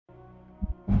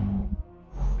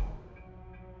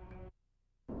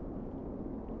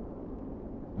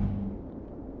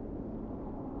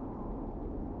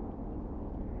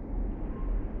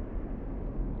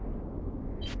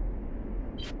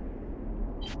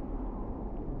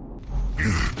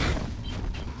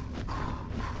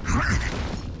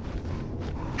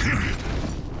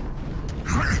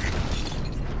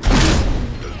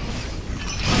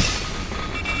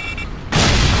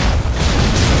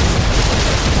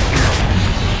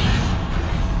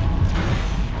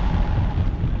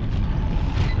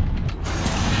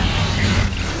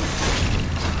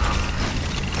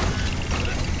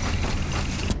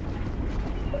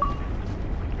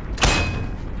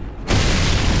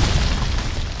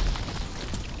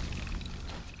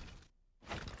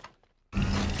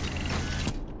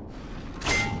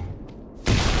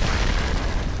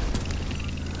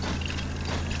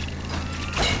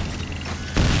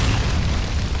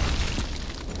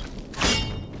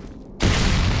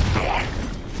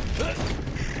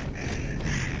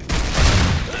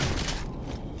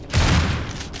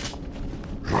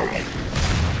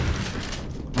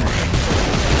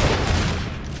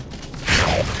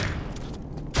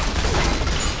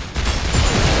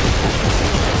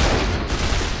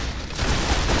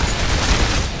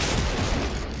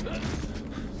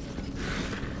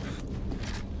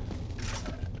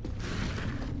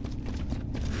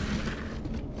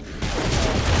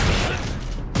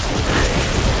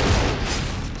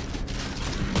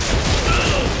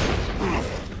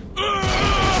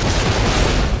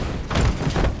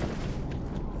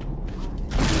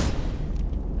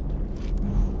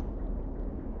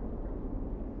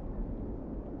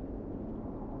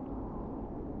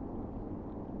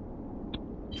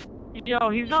Yo,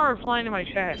 he's not replying to my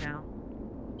chat now.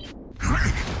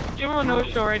 Do a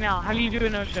no-show right now. How do you do a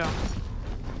no-show?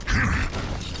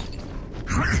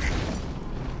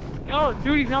 Yo,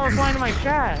 dude, he's not replying to my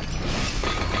chat.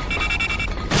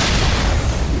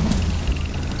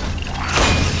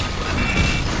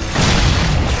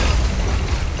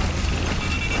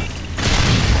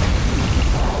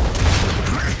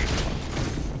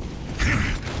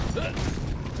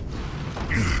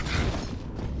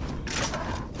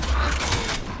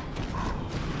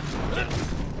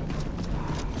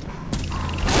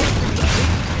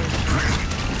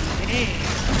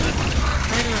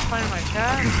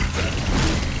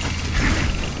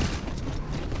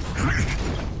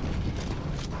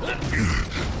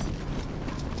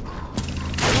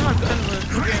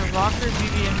 Rocker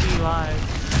didnt live.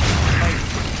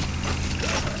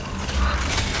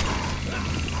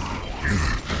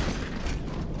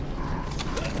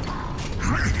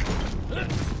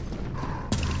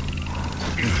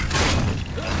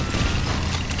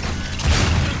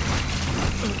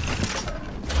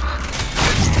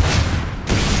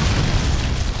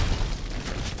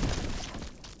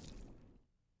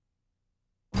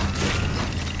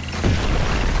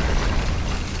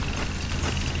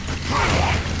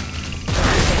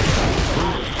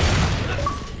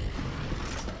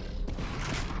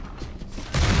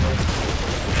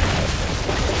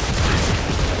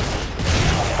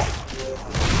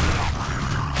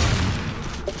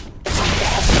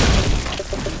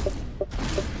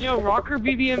 Yo, Rocker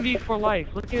BBMB for life.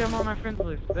 Look at him on my friends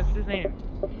list. That's his name.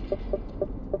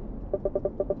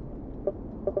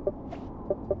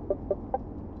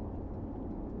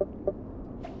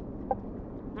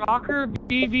 Rocker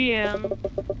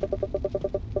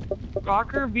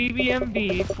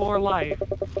BBMB for life.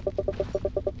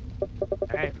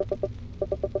 Alright.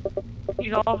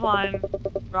 He's offline.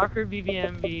 Rocker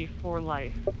BBMB for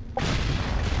life.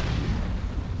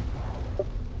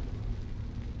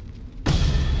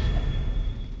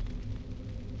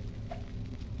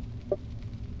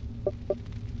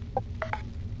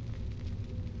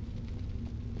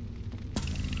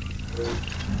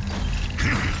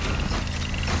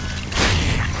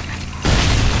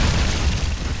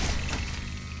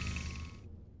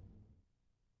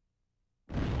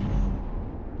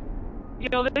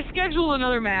 Yo, they scheduled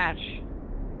another match.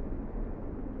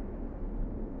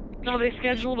 No, they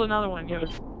scheduled another one, yo.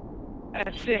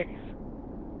 At 6.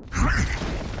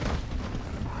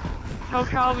 Tell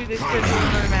Calvi they scheduled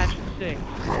another match at 6.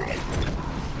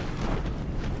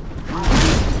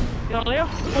 Yo, they have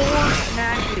 4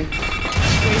 matches.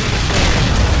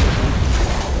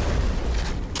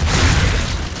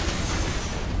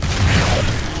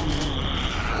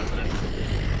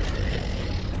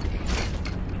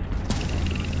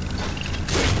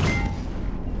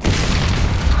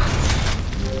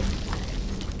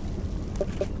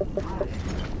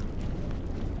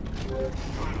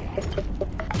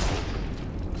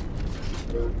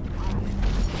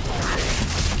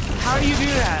 How do you do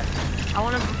that? I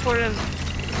want to report it as...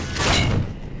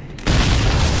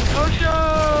 No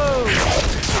show!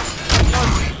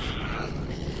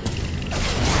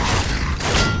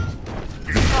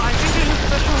 No, I think there's a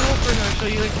special rule for no show.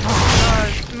 You like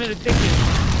submit a ticket.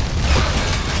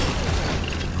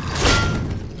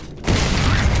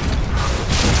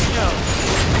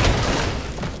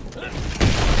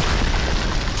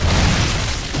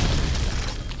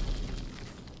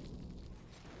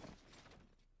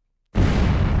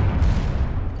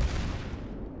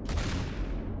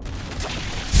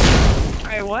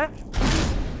 Wait, what?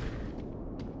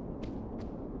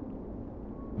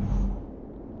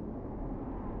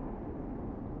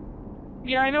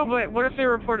 Yeah, I know, but what if they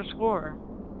report a score?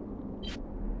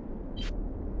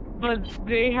 But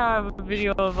they have a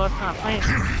video of us not playing,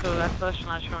 so that's us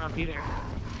not showing up either.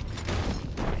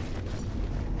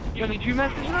 Yo, did you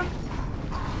message them?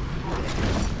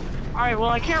 Alright, well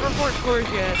I can't report scores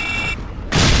yet.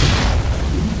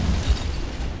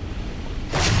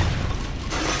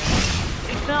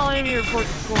 It's not letting me report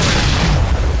the scores.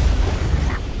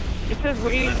 It says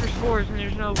waiting for scores and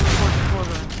there's no report score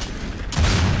button.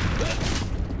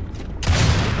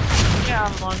 Yeah,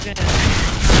 I'm logged in.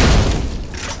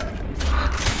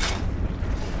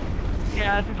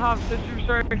 Yeah, at the top system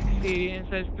start succeeding and it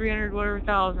says 300 whatever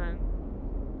thousand.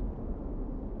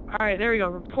 Alright, there we go.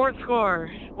 Report score.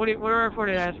 What do I report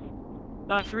it as?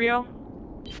 3-0?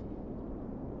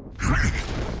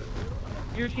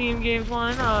 Your team games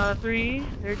won, 3.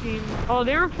 Their team... Oh,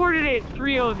 they reported it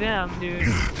 3-0 them, dude.